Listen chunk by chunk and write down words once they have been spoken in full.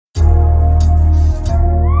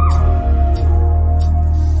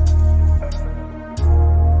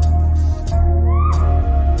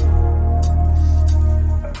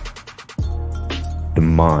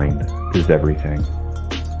mind is everything.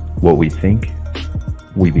 What we think,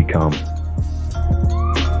 we become.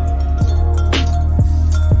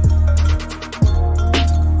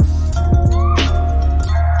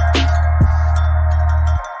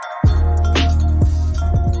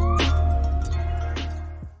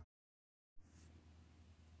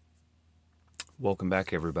 Welcome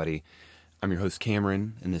back, everybody. I'm your host,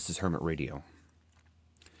 Cameron, and this is Hermit Radio.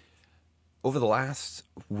 Over the last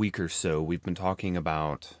week or so, we've been talking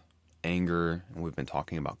about anger, and we've been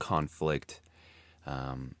talking about conflict,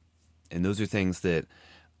 and those are things that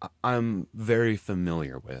I'm very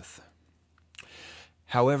familiar with.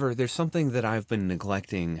 However, there's something that I've been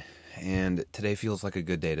neglecting, and today feels like a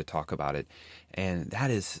good day to talk about it, and that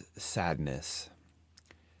is sadness.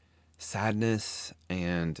 Sadness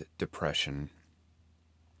and depression.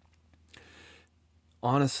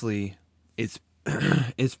 Honestly,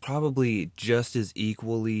 it's probably just as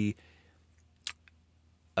equally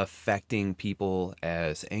affecting people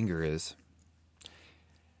as anger is.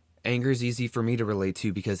 Anger is easy for me to relate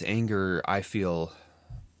to because anger, I feel,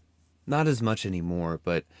 not as much anymore,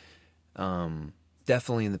 but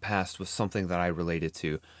definitely in the past was something that I related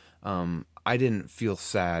to. I didn't feel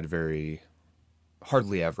sad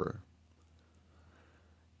hardly ever.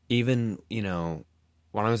 Even,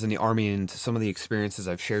 when I was in the Army and some of the experiences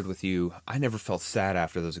I've shared with you, I never felt sad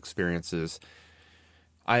after those experiences.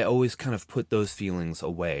 I always kind of put those feelings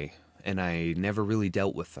away, and I never really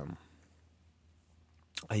dealt with them.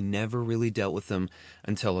 I never really dealt with them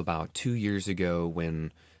until about 2 years ago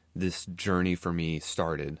when this journey for me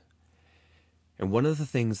started. And one of the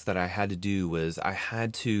things that I had to do was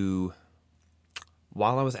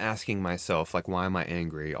while I was asking myself, why am I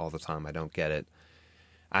angry all the time? I don't get it.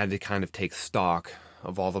 I had to kind of take stock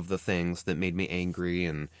of all of the things that made me angry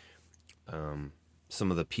and some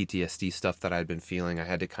of the PTSD stuff that I'd been feeling. I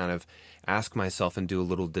had to kind of ask myself and do a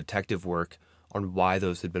little detective work on why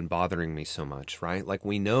those had been bothering me so much, right?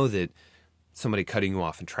 We know that somebody cutting you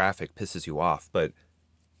off in traffic pisses you off, but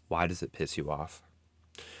why does it piss you off?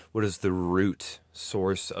 What is the root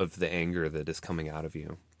source of the anger that is coming out of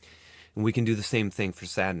you? And we can do the same thing for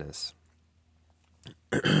sadness.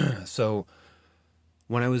 So,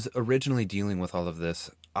 when I was originally dealing with all of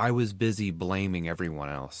this, I was busy blaming everyone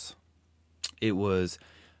else. It was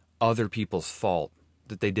other people's fault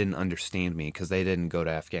that they didn't understand me because they didn't go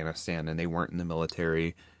to Afghanistan and they weren't in the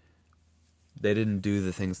military. They didn't do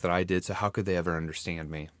the things that I did, so how could they ever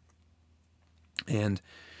understand me? And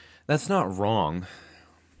that's not wrong,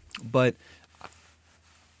 but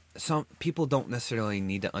some people don't necessarily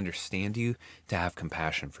need to understand you to have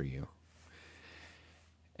compassion for you.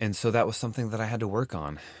 And so that was something that I had to work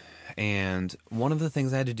on. And one of the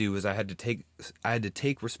things I had to do was I had to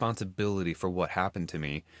take responsibility for what happened to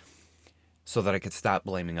me so that I could stop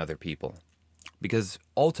blaming other people. Because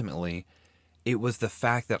ultimately, it was the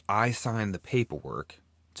fact that I signed the paperwork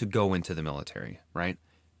to go into the military, right?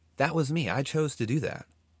 That was me. I chose to do that.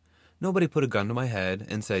 Nobody put a gun to my head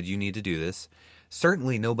and said, you need to do this.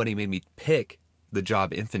 Certainly nobody made me pick the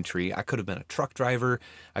job infantry. I could have been a truck driver.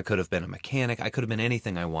 I could have been a mechanic. I could have been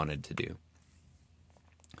anything I wanted to do.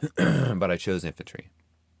 But I chose infantry.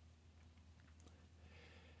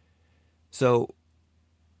 So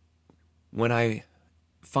when I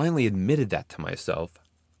finally admitted that to myself,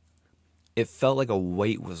 it felt like a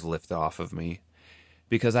weight was lifted off of me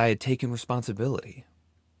because I had taken responsibility.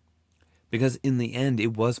 Because in the end,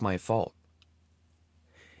 it was my fault.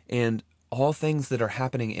 And all things that are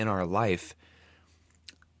happening in our life,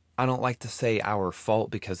 I don't like to say our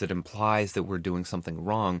fault because it implies that we're doing something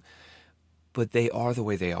wrong, but they are the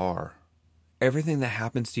way they are. Everything that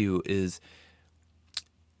happens to you is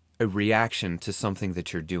a reaction to something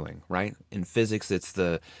that you're doing, right? In physics, it's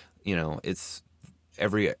it's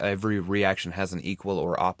every reaction has an equal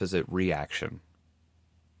or opposite reaction.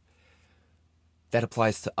 That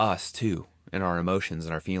applies to us too, in our emotions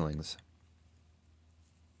and our feelings.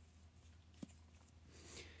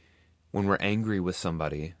 When we're angry with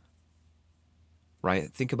somebody,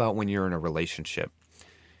 right? Think about when you're in a relationship.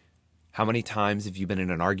 How many times have you been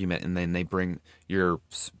in an argument and then they bring your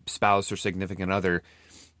spouse or significant other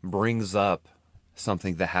brings up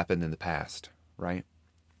something that happened in the past, right?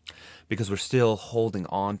 Because we're still holding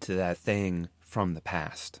on to that thing from the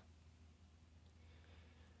past.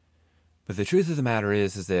 But the truth of the matter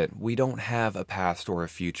is that we don't have a past or a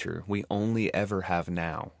future. We only ever have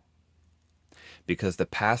now. Because the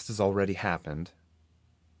past has already happened,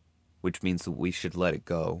 which means that we should let it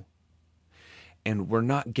go. And we're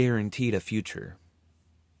not guaranteed a future.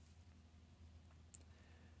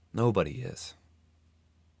 Nobody is.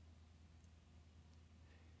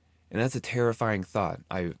 And that's a terrifying thought.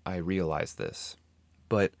 I realize this.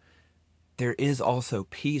 But there is also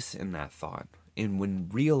peace in that thought. And when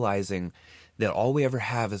realizing that all we ever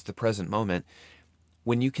have is the present moment,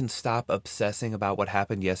 when you can stop obsessing about what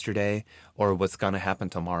happened yesterday or what's going to happen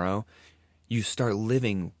tomorrow, you start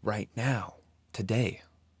living right now, today.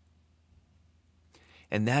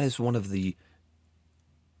 And that is one of the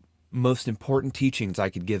most important teachings I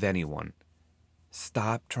could give anyone.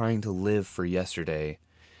 Stop trying to live for yesterday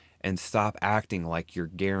and stop acting like you're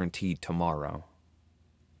guaranteed tomorrow.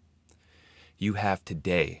 You have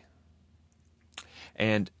today.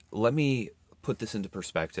 And let me put this into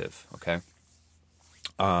perspective, okay?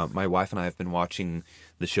 My wife and I have been watching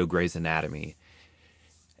the show Grey's Anatomy,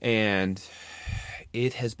 and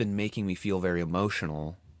it has been making me feel very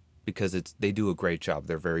emotional because they do a great job.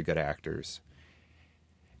 They're very good actors.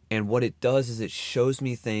 And what it does is it shows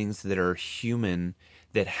me things that are human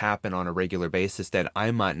that happen on a regular basis that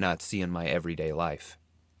I might not see in my everyday life.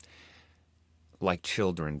 Like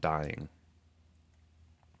children dying.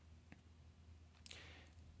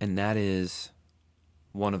 And that is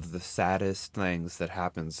one of the saddest things that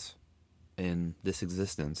happens in this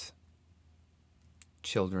existence.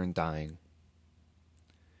 Children dying.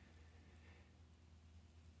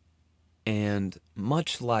 And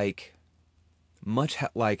much like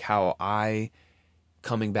how I,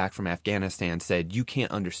 coming back from Afghanistan, said, you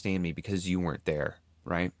can't understand me because you weren't there,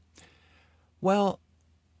 right? Well,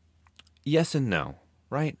 yes and no,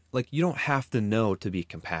 right? Like, you don't have to know to be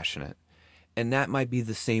compassionate. And that might be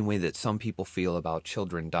the same way that some people feel about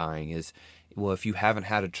children dying is, well, if you haven't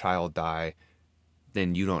had a child die,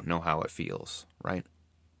 then you don't know how it feels, right?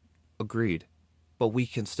 Agreed. But we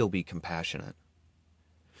can still be compassionate.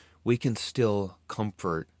 We can still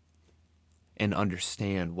comfort and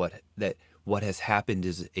understand what has happened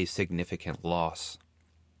is a significant loss.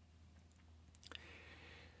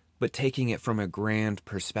 But taking it from a grand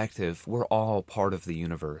perspective, we're all part of the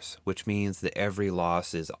universe, which means that every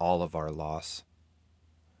loss is all of our loss.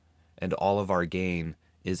 And all of our gain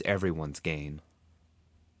is everyone's gain.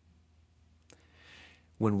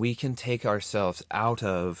 When we can take ourselves out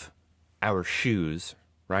of our shoes,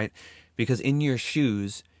 right? Because in your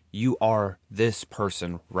shoes, you are this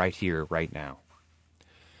person right here, right now.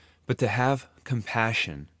 But to have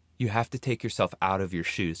compassion, you have to take yourself out of your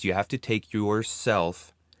shoes. You have to take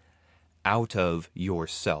yourself out of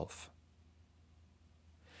yourself.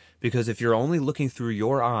 Because if you're only looking through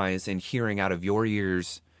your eyes and hearing out of your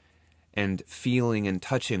ears and feeling and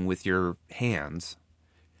touching with your hands,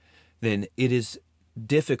 then it is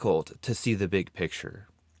difficult to see the big picture.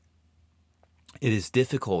 It is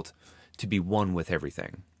difficult to be one with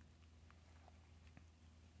everything.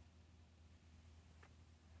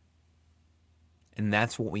 And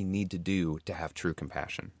that's what we need to do to have true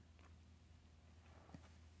compassion.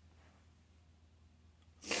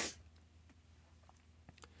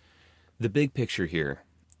 The big picture here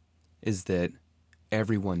is that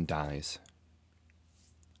everyone dies.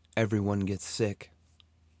 Everyone gets sick.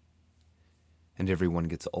 And everyone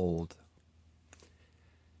gets old.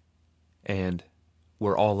 And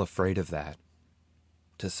we're all afraid of that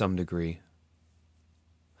to some degree.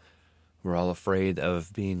 We're all afraid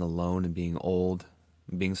of being alone and being old,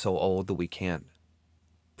 being so old that we can't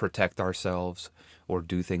protect ourselves or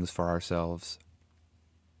do things for ourselves.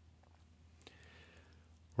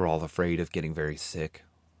 We're all afraid of getting very sick.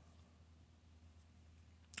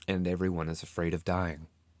 And everyone is afraid of dying.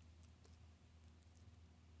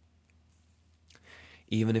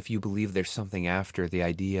 Even if you believe there's something after, the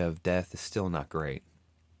idea of death is still not great.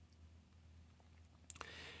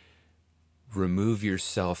 Remove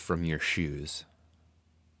yourself from your shoes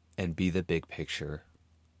and be the big picture.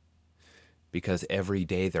 Because every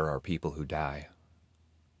day there are people who die.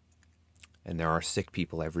 And there are sick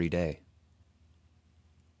people every day.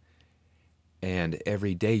 And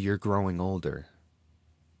every day you're growing older.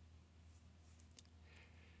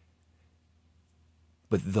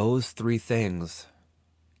 But those three things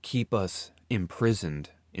keep us imprisoned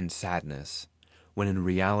in sadness, when in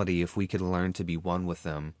reality, if we could learn to be one with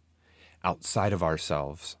them outside of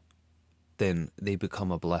ourselves, then they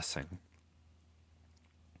become a blessing.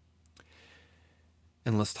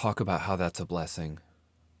 And let's talk about how that's a blessing.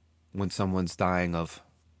 When someone's dying of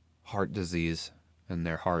heart disease and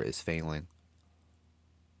their heart is failing,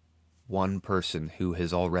 one person who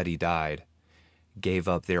has already died gave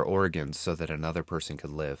up their organs so that another person could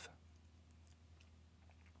live.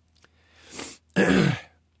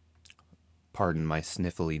 Pardon my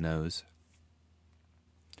sniffly nose.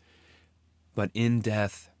 But in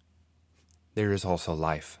death, there is also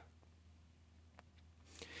life.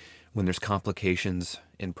 When there's complications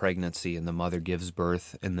in pregnancy and the mother gives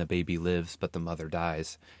birth and the baby lives but the mother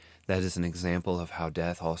dies, That is an example of how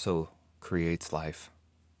death also creates life.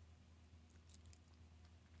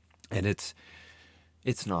 And it's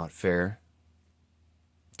not fair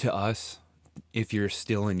to us. If you're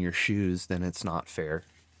still in your shoes, then it's not fair.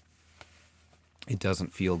 It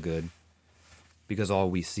doesn't feel good because all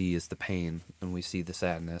we see is the pain and we see the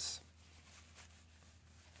sadness.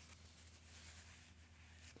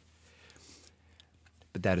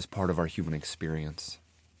 But that is part of our human experience.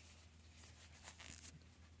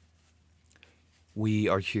 We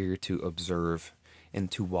are here to observe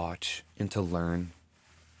and to watch and to learn.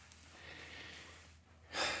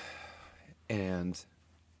 And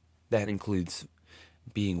that includes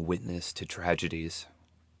being witness to tragedies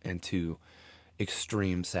and to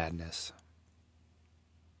extreme sadness.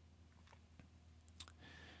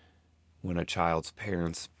 When a child's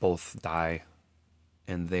parents both die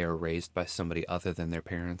and they are raised by somebody other than their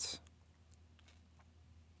parents.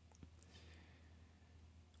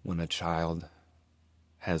 When a child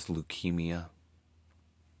has leukemia.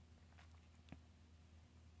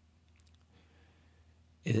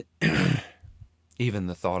 Even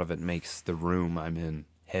the thought of it makes the room I'm in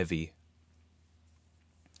heavy.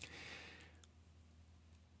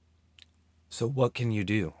 So what can you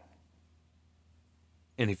do?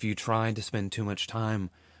 And if you try to spend too much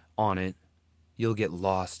time on it, you'll get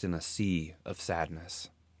lost in a sea of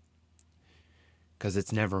sadness. Because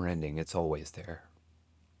it's never ending, it's always there.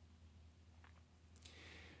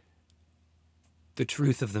 The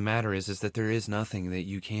truth of the matter is that there is nothing that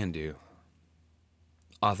you can do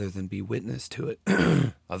other than be witness to it,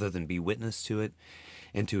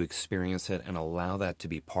 and to experience it and allow that to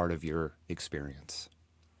be part of your experience.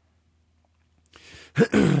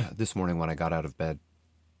 This morning when I got out of bed,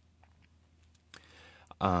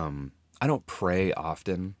 I don't pray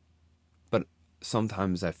often, but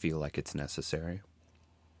sometimes I feel like it's necessary.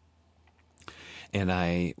 And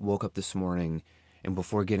I woke up this morning, and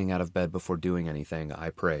before getting out of bed, before doing anything,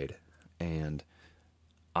 I prayed. And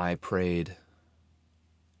I prayed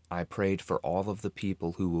for all of the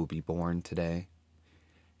people who will be born today,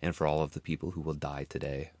 and for all of the people who will die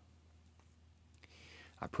today.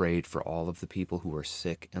 I prayed for all of the people who are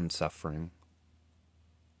sick and suffering,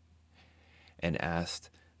 and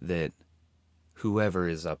asked that whoever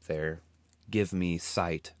is up there give me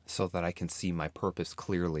sight so that I can see my purpose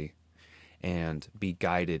clearly and be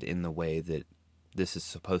guided in the way that this is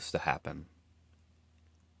supposed to happen.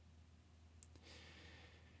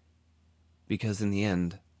 Because in the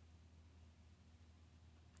end,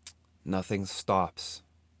 nothing stops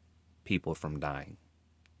people from dying.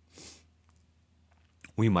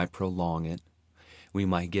 We might prolong it. We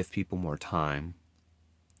might give people more time.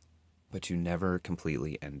 But you never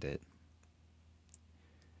completely end it.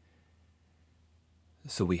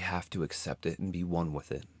 So we have to accept it and be one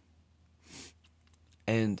with it.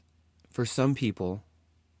 And for some people,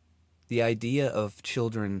 the idea of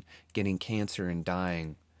children getting cancer and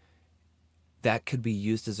dying, that could be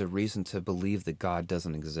used as a reason to believe that God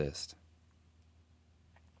doesn't exist.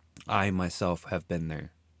 I myself have been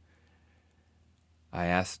there. I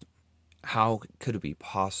asked, how could it be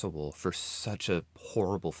possible for such a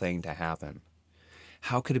horrible thing to happen?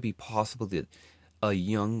 How could it be possible that a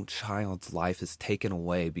young child's life is taken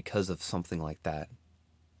away because of something like that?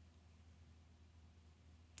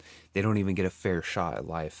 They don't even get a fair shot at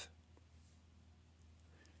life.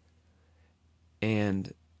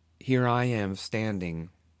 And here I am standing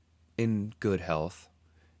in good health,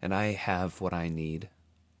 and I have what I need.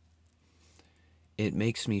 It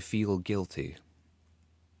makes me feel guilty.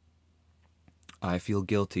 I feel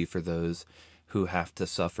guilty for those who have to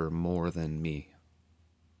suffer more than me.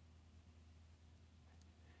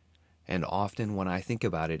 And often when I think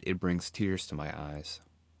about it, it brings tears to my eyes.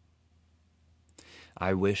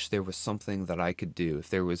 I wish there was something that I could do. If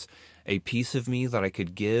there was a piece of me that I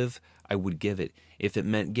could give, I would give it. If it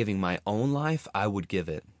meant giving my own life, I would give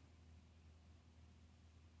it.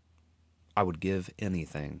 I would give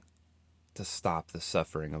anything to stop the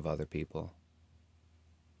suffering of other people.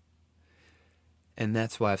 And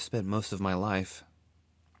that's why I've spent most of my life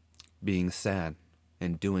being sad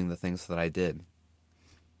and doing the things that I did.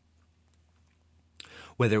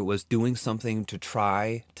 Whether it was doing something to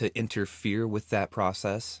try to interfere with that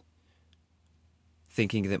process,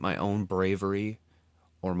 thinking that my own bravery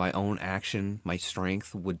or my own action, my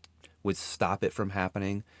strength would stop it from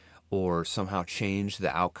happening or somehow change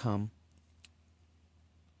the outcome,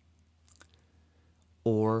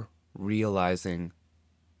 or realizing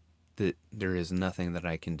that there is nothing that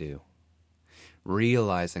I can do.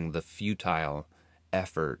 Realizing the futile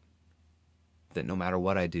effort that no matter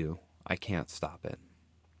what I do, I can't stop it.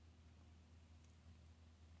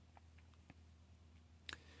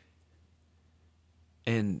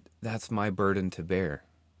 And that's my burden to bear.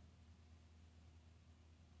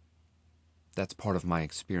 That's part of my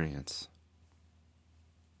experience.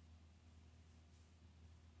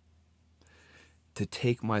 To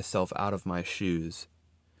take myself out of my shoes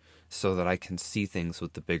so that I can see things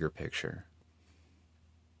with the bigger picture.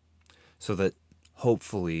 So that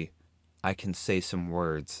hopefully I can say some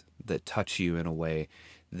words that touch you in a way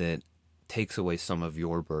that takes away some of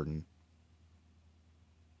your burden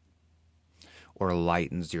or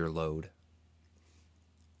lightens your load.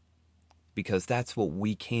 Because that's what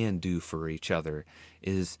we can do for each other,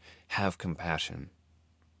 is have compassion.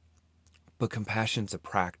 But compassion's a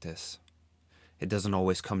practice. It doesn't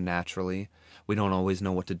always come naturally. We don't always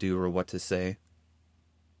know what to do or what to say.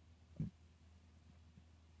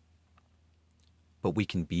 But we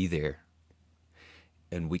can be there,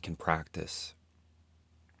 and we can practice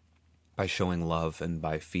by showing love and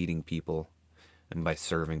by feeding people and by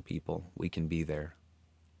serving people. We can be there.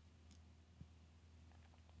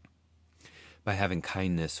 By having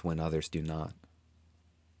kindness when others do not.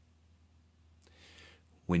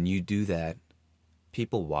 When you do that,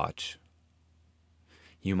 people watch.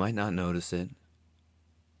 You might not notice it,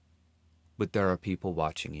 but there are people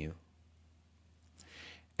watching you.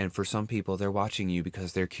 And for some people, they're watching you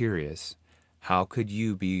because they're curious. How could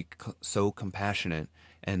you be so compassionate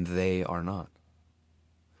and they are not?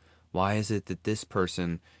 Why is it that this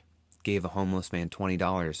person gave a homeless man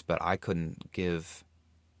 $20, but I couldn't give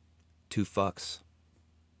 2 fucks?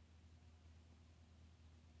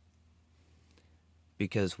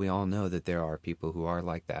 Because we all know that there are people who are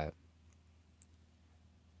like that.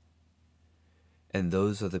 And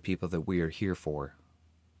those are the people that we are here for,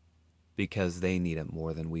 because they need it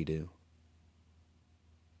more than we do.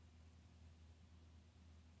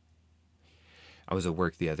 I was at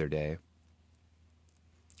work the other day,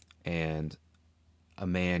 and a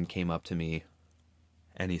man came up to me,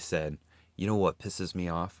 and he said, "You know what pisses me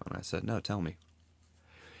off?" And I said, "No, tell me."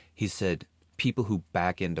 He said, "People who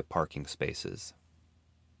back into parking spaces."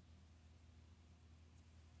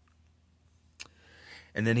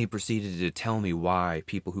 And then he proceeded to tell me why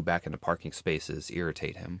people who back into parking spaces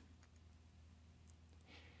irritate him.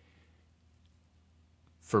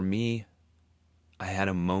 For me, I had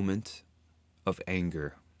a moment of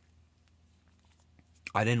anger.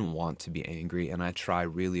 I didn't want to be angry, and I try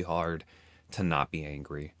really hard to not be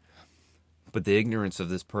angry. But the ignorance of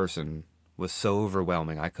this person was so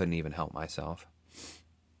overwhelming, I couldn't even help myself.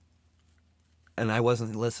 And I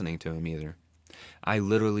wasn't listening to him either. I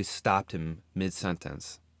literally stopped him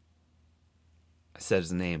mid-sentence. I said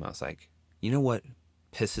his name. I was like, "You know what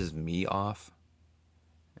pisses me off?"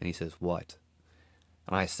 And he says, "What?"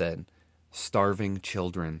 And I said, "Starving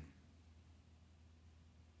children.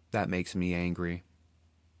 That makes me angry."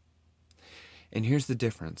 And here's the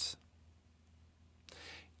difference.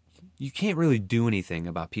 You can't really do anything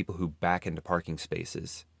about people who back into parking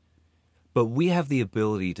spaces. But we have the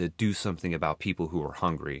ability to do something about people who are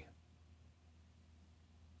hungry.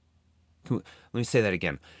 Let me say that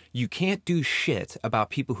again. You can't do shit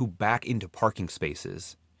about people who back into parking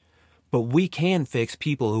spaces. But we can fix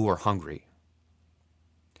people who are hungry.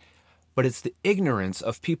 But it's the ignorance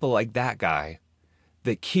of people like that guy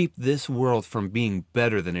that keep this world from being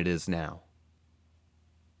better than it is now.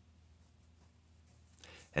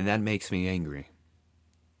 And that makes me angry.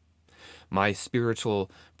 My spiritual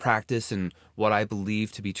practice and what I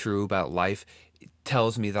believe to be true about life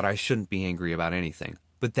tells me that I shouldn't be angry about anything.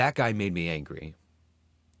 But that guy made me angry.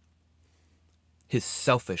 His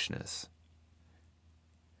selfishness.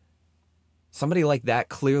 Somebody like that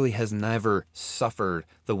clearly has never suffered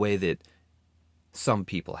the way that some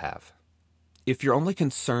people have. If your only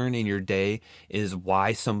concern in your day is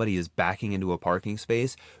why somebody is backing into a parking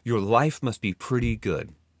space, your life must be pretty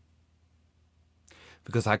good.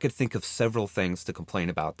 Because I could think of several things to complain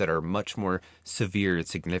about that are much more severe and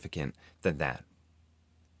significant than that.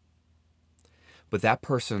 But that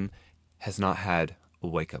person has not had a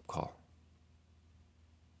wake-up call.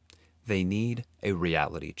 They need a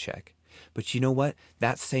reality check. But you know what?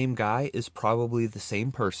 That same guy is probably the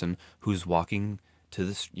same person who's walking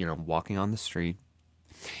on the street,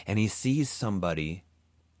 and he sees somebody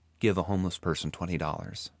give a homeless person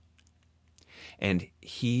 $20. And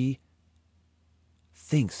he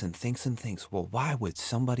thinks and thinks and thinks, well, why would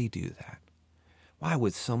somebody do that? Why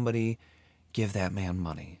would somebody give that man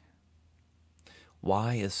money?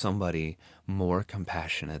 Why is somebody more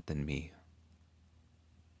compassionate than me?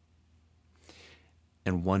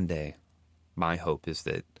 And one day, my hope is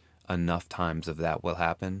that enough times of that will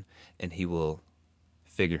happen and he will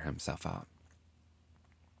figure himself out.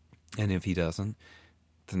 And if he doesn't,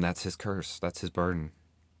 then that's his curse. That's his burden.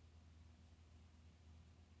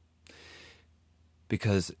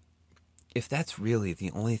 Because if that's really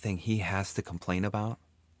the only thing he has to complain about,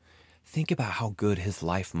 think about how good his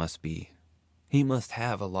life must be. He must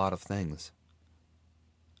have a lot of things.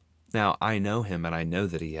 Now, I know him and I know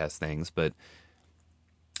that he has things, but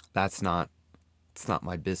it's not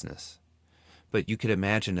my business. But you could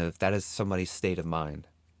imagine if that is somebody's state of mind,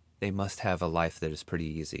 they must have a life that is pretty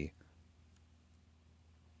easy.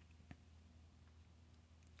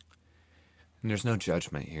 And there's no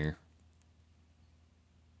judgment here.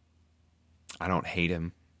 I don't hate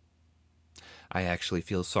him. I actually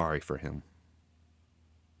feel sorry for him.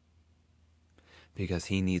 Because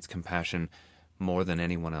he needs compassion more than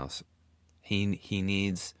anyone else. He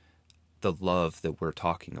needs the love that we're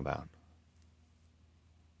talking about.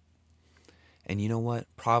 And you know what?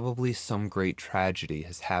 Probably some great tragedy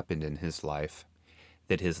has happened in his life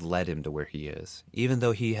that has led him to where he is. Even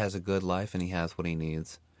though he has a good life and he has what he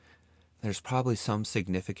needs, there's probably some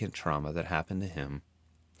significant trauma that happened to him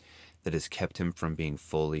that has kept him from being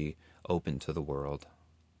fully open to the world.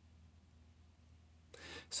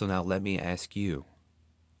 So now let me ask you,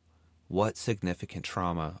 what significant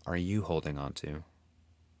trauma are you holding on to?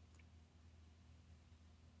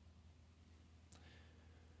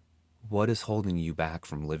 What is holding you back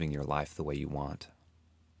from living your life the way you want?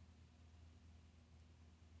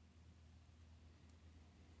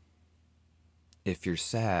 If you're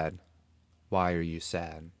sad, why are you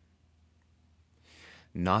sad?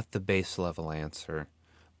 Not the base level answer,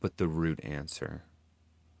 but the root answer.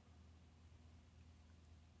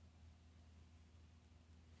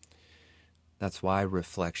 That's why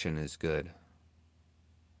reflection is good.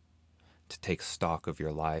 To take stock of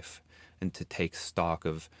your life and to take stock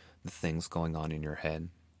of the things going on in your head.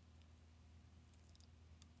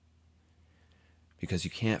 Because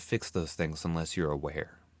you can't fix those things unless you're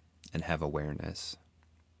aware and have awareness.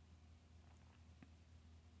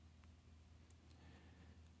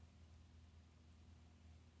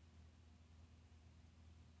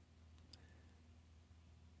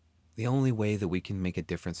 The only way that we can make a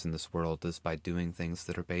difference in this world is by doing things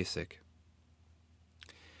that are basic.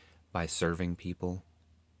 By serving people,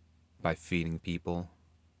 by feeding people,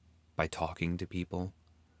 by talking to people.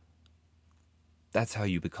 That's how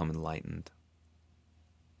you become enlightened.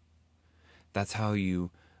 That's how you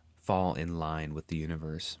fall in line with the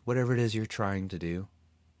universe. Whatever it is you're trying to do,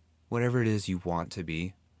 whatever it is you want to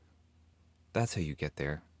be, that's how you get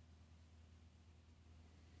there.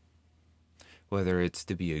 Whether it's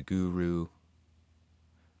to be a guru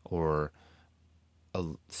or a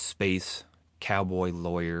space cowboy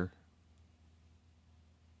lawyer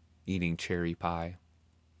eating cherry pie.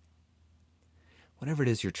 Whatever it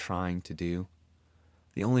is you're trying to do,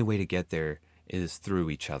 the only way to get there is through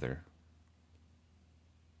each other.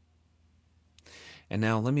 And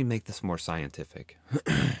now let me make this more scientific.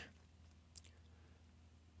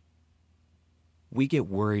 We get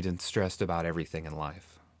worried and stressed about everything in life.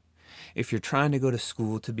 If you're trying to go to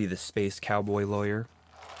school to be the space cowboy lawyer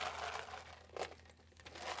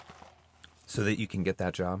so that you can get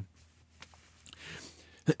that job,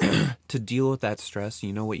 to deal with that stress,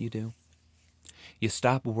 you know what you do? You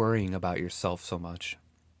stop worrying about yourself so much.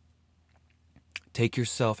 Take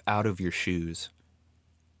yourself out of your shoes.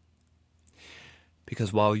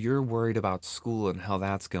 Because while you're worried about school and how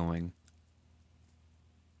that's going,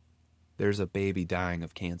 there's a baby dying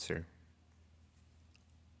of cancer.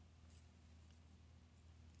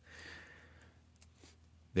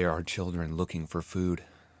 There are children looking for food.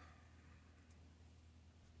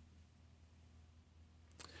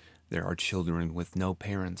 There are children with no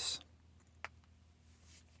parents.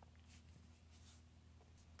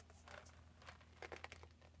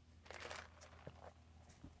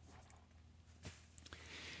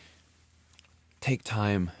 Take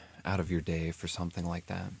time out of your day for something like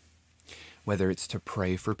that. Whether it's to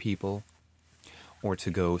pray for people, or to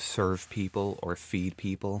go serve people, or feed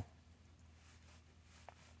people.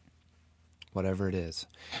 Whatever it is.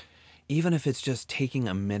 Even if it's just taking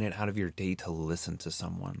a minute out of your day to listen to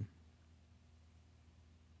someone.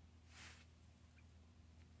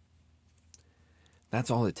 That's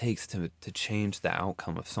all it takes to change the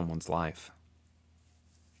outcome of someone's life.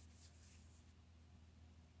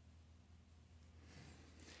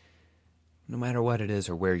 No matter what it is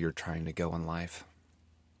or where you're trying to go in life,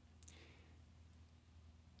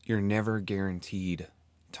 you're never guaranteed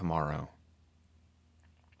tomorrow.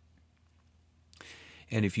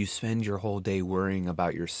 And if you spend your whole day worrying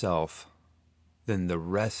about yourself, then the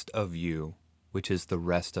rest of you, which is the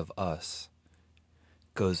rest of us,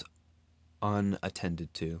 goes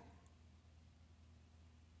unattended to.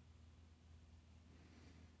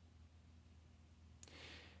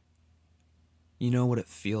 You know what it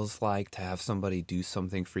feels like to have somebody do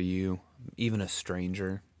something for you, even a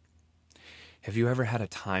stranger? Have you ever had a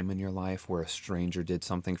time in your life where a stranger did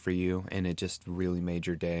something for you and it just really made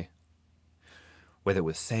your day? Whether it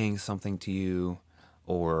was saying something to you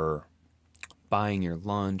or buying your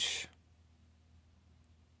lunch,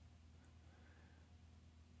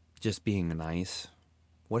 just being nice,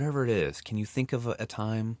 whatever it is. Can you think of a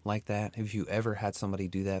time like that? Have you ever had somebody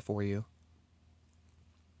do that for you?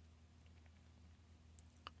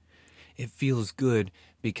 It feels good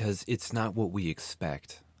because it's not what we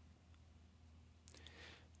expect.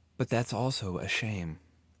 But that's also a shame.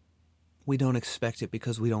 We don't expect it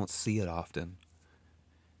because we don't see it often.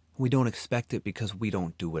 We don't expect it because we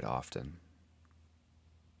don't do it often.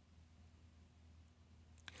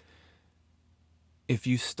 If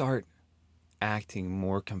you start acting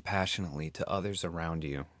more compassionately to others around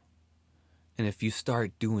you, and if you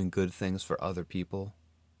start doing good things for other people,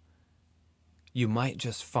 you might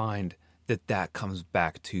just find that that comes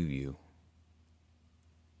back to you.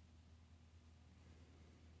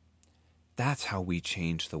 That's how we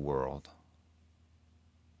change the world.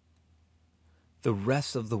 The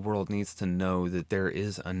rest of the world needs to know that there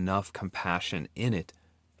is enough compassion in it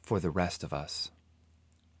for the rest of us.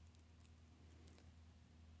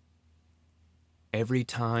 Every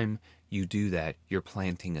time you do that, you're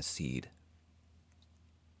planting a seed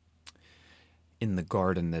in the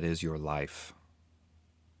garden that is your life.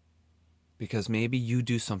 Because maybe you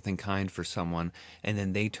do something kind for someone, and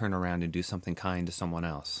then they turn around and do something kind to someone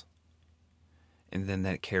else. And then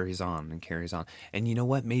that carries on and carries on. And you know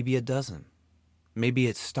what? Maybe it doesn't. Maybe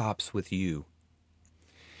it stops with you.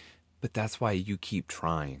 But that's why you keep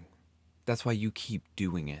trying. That's why you keep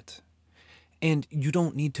doing it. And you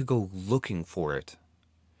don't need to go looking for it.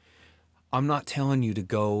 I'm not telling you to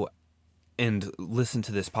go and listen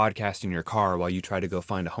to this podcast in your car while you try to go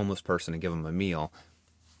find a homeless person and give them a meal.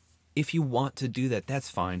 If you want to do that, that's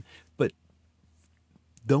fine. But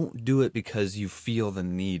don't do it because you feel the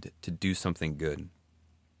need to do something good.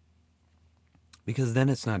 Because then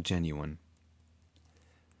it's not genuine.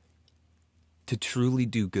 To truly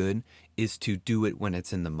do good is to do it when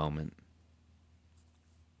it's in the moment.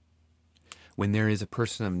 When there is a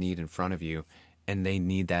person of need in front of you and they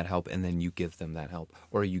need that help, and then you give them that help,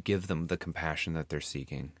 or you give them the compassion that they're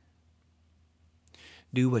seeking.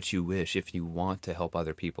 Do what you wish. If you want to help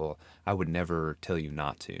other people, I would never tell you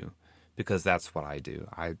not to, because that's what I do.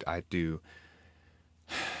 I do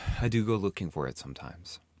go looking for it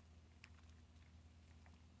sometimes.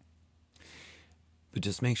 But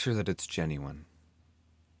just make sure that it's genuine.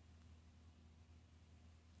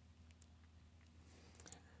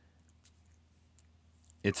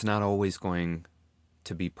 It's not always going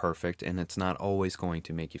to be perfect, and it's not always going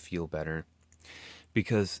to make you feel better.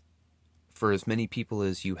 Because for as many people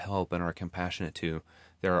as you help and are compassionate to,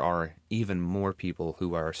 there are even more people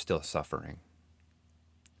who are still suffering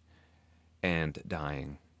and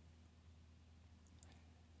dying.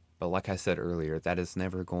 But like I said earlier, that is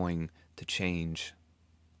never going to change.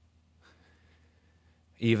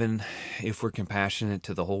 Even if we're compassionate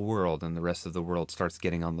to the whole world and the rest of the world starts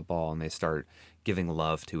getting on the ball and they start giving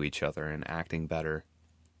love to each other and acting better,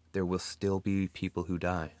 there will still be people who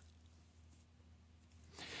die.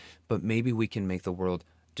 But maybe we can make the world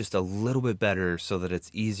just a little bit better so that it's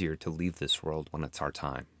easier to leave this world when it's our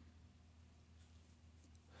time.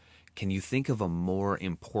 Can you think of a more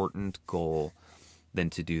important goal than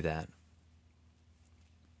to do that?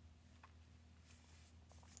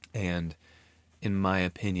 And in my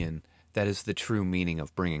opinion, that is the true meaning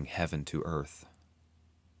of bringing heaven to earth.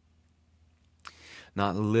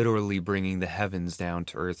 Not literally bringing the heavens down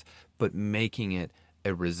to earth, but making it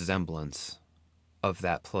a resemblance of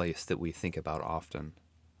that place that we think about often.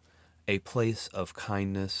 A place of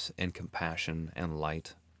kindness and compassion and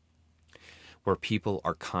light, where people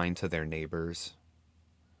are kind to their neighbors,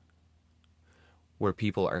 where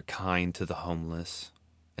people are kind to the homeless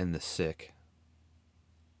and the sick.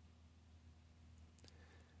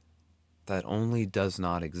 That only does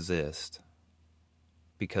not exist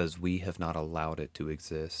because we have not allowed it to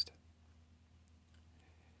exist.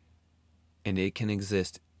 And it can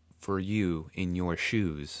exist for you in your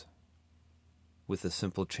shoes with a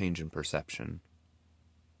simple change in perception.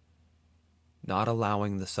 Not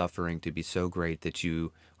allowing the suffering to be so great that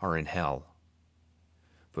you are in hell,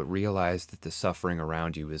 but realize that the suffering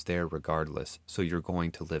around you is there regardless, so you're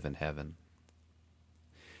going to live in heaven.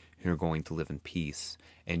 You're going to live in peace,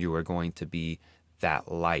 and you are going to be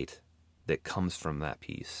that light that comes from that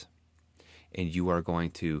peace. And you are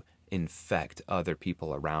going to infect other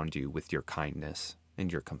people around you with your kindness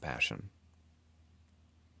and your compassion.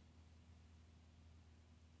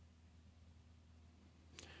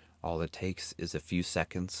 All it takes is a few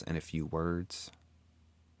seconds and a few words,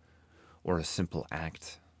 or a simple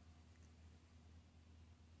act.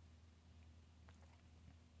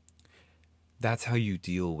 That's how you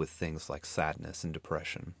deal with things like sadness and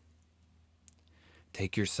depression.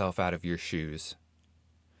 Take yourself out of your shoes.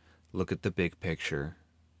 Look at the big picture.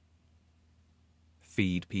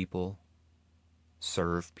 Feed people,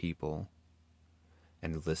 serve people,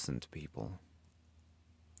 and listen to people.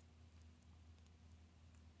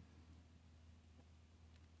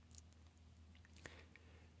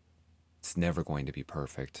 It's never going to be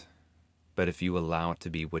perfect, but if you allow it to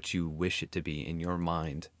be what you wish it to be in your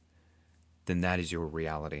mind, then that is your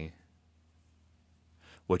reality.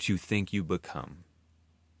 What you think you become.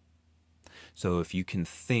 So if you can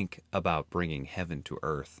think about bringing heaven to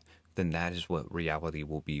earth, then that is what reality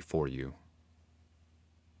will be for you.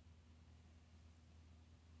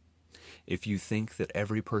 If you think that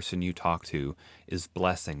every person you talk to is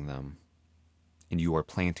blessing them, and you are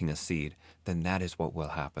planting a seed, then that is what will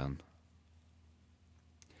happen.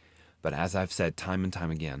 But as I've said time and time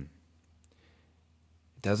again,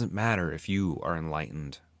 it doesn't matter if you are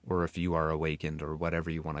enlightened or if you are awakened or whatever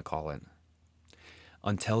you want to call it.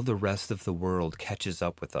 Until the rest of the world catches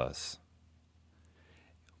up with us,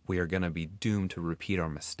 we are going to be doomed to repeat our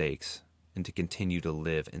mistakes and to continue to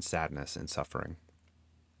live in sadness and suffering.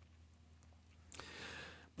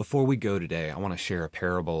 Before we go today, I want to share a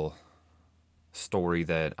parable story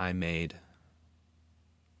that I made.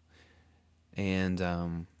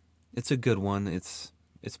 And it's a good one. It's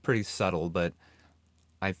pretty subtle, but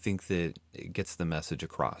I think that it gets the message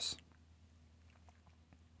across.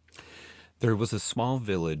 There was a small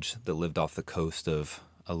village that lived off the coast of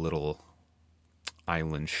a little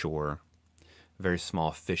island shore, a very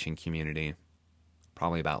small fishing community,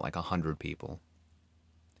 probably about like 100 people.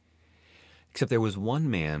 Except there was one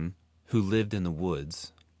man who lived in the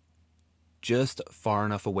woods, just far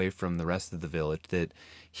enough away from the rest of the village that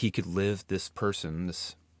he could live, this person,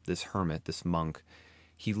 this hermit, this monk,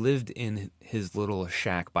 he lived in his little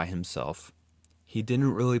shack by himself. He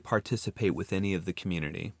didn't really participate with any of the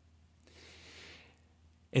community.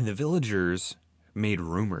 And the villagers made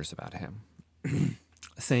rumors about him,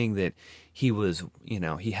 saying that he was,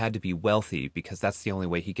 he had to be wealthy because that's the only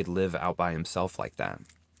way he could live out by himself like that.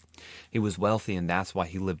 He was wealthy and that's why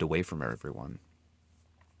he lived away from everyone.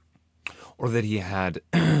 Or that he had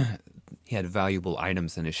valuable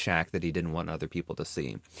items in his shack that he didn't want other people to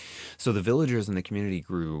see. So the villagers in the community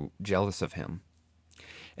grew jealous of him.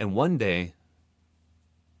 And one day,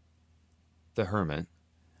 the hermit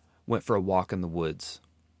went for a walk in the woods.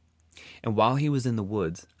 And while he was in the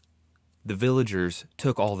woods, the villagers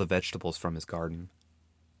took all the vegetables from his garden.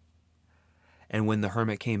 And when the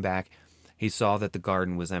hermit came back, he saw that the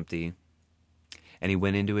garden was empty. And he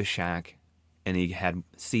went into his shack, and he had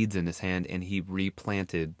seeds in his hand, and he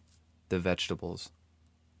replanted the vegetables.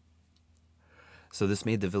 So this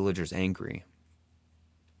made the villagers angry.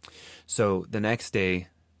 So the next day,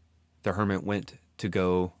 the hermit went to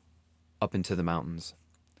go up into the mountains.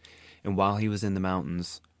 And while he was in the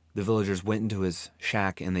mountains, the villagers went into his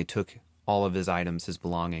shack and they took all of his items, his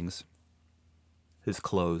belongings, his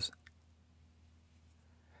clothes.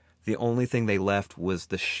 The only thing they left was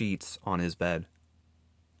the sheets on his bed.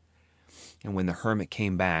 And when the hermit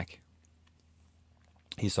came back,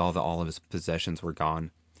 he saw that all of his possessions were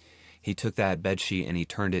gone. He took that bedsheet and he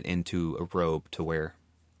turned it into a robe to wear.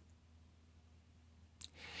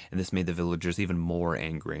 And this made the villagers even more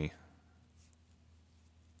angry.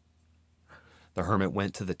 The hermit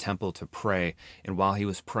went to the temple to pray, and while he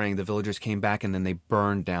was praying, the villagers came back and then they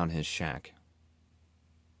burned down his shack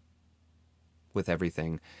with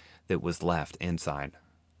everything that was left inside.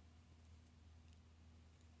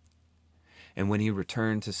 And when he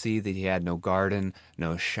returned to see that he had no garden,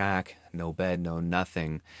 no shack, no bed, no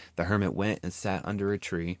nothing, the hermit went and sat under a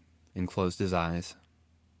tree and closed his eyes.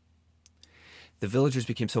 The villagers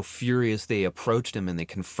became so furious, they approached him and they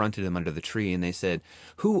confronted him under the tree and they said,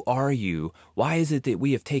 "Who are you? Why is it that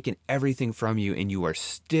we have taken everything from you and you are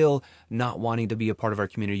still not wanting to be a part of our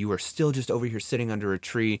community? You are still just over here sitting under a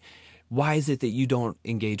tree. Why is it that you don't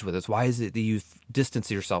engage with us? Why is it that you distance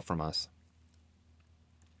yourself from us?"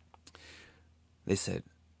 They said,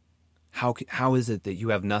 How is it that you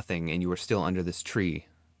have nothing and you are still under this tree,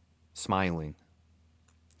 smiling?"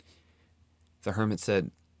 The hermit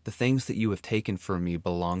said, "The things that you have taken from me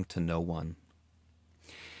belong to no one."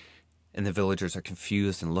 And the villagers are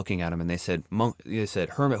confused and looking at him, and they said,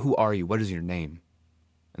 "Hermit, who are you? What is your name?"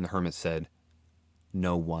 And the hermit said,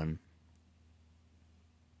 "No one."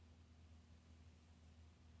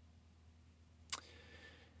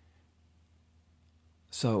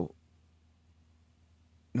 So,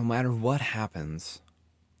 no matter what happens,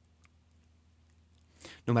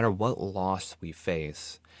 no matter what loss we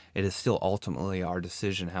face, it is still ultimately our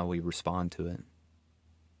decision how we respond to it.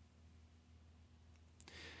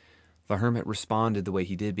 The hermit responded the way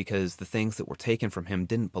he did because the things that were taken from him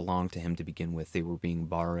didn't belong to him to begin with. They were being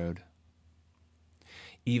borrowed.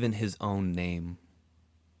 Even his own name.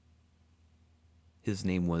 His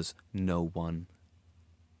name was No One,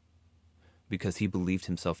 because he believed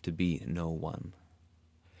himself to be no one.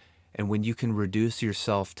 And when you can reduce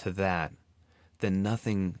yourself to that, then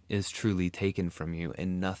nothing is truly taken from you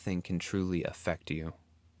and nothing can truly affect you.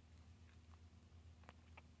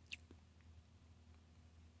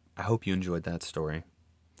 I hope you enjoyed that story.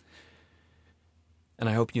 And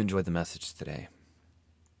I hope you enjoyed the message today.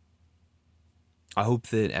 I hope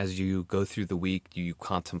that as you go through the week, you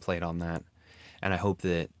contemplate on that. And I hope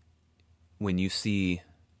that when you see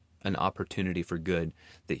an opportunity for good,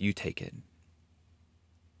 that you take it.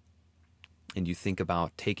 And you think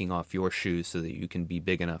about taking off your shoes so that you can be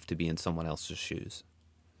big enough to be in someone else's shoes.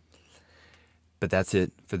 But that's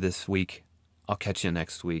it for this week. I'll catch you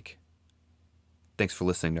next week. Thanks for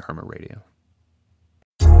listening to Hermit Radio.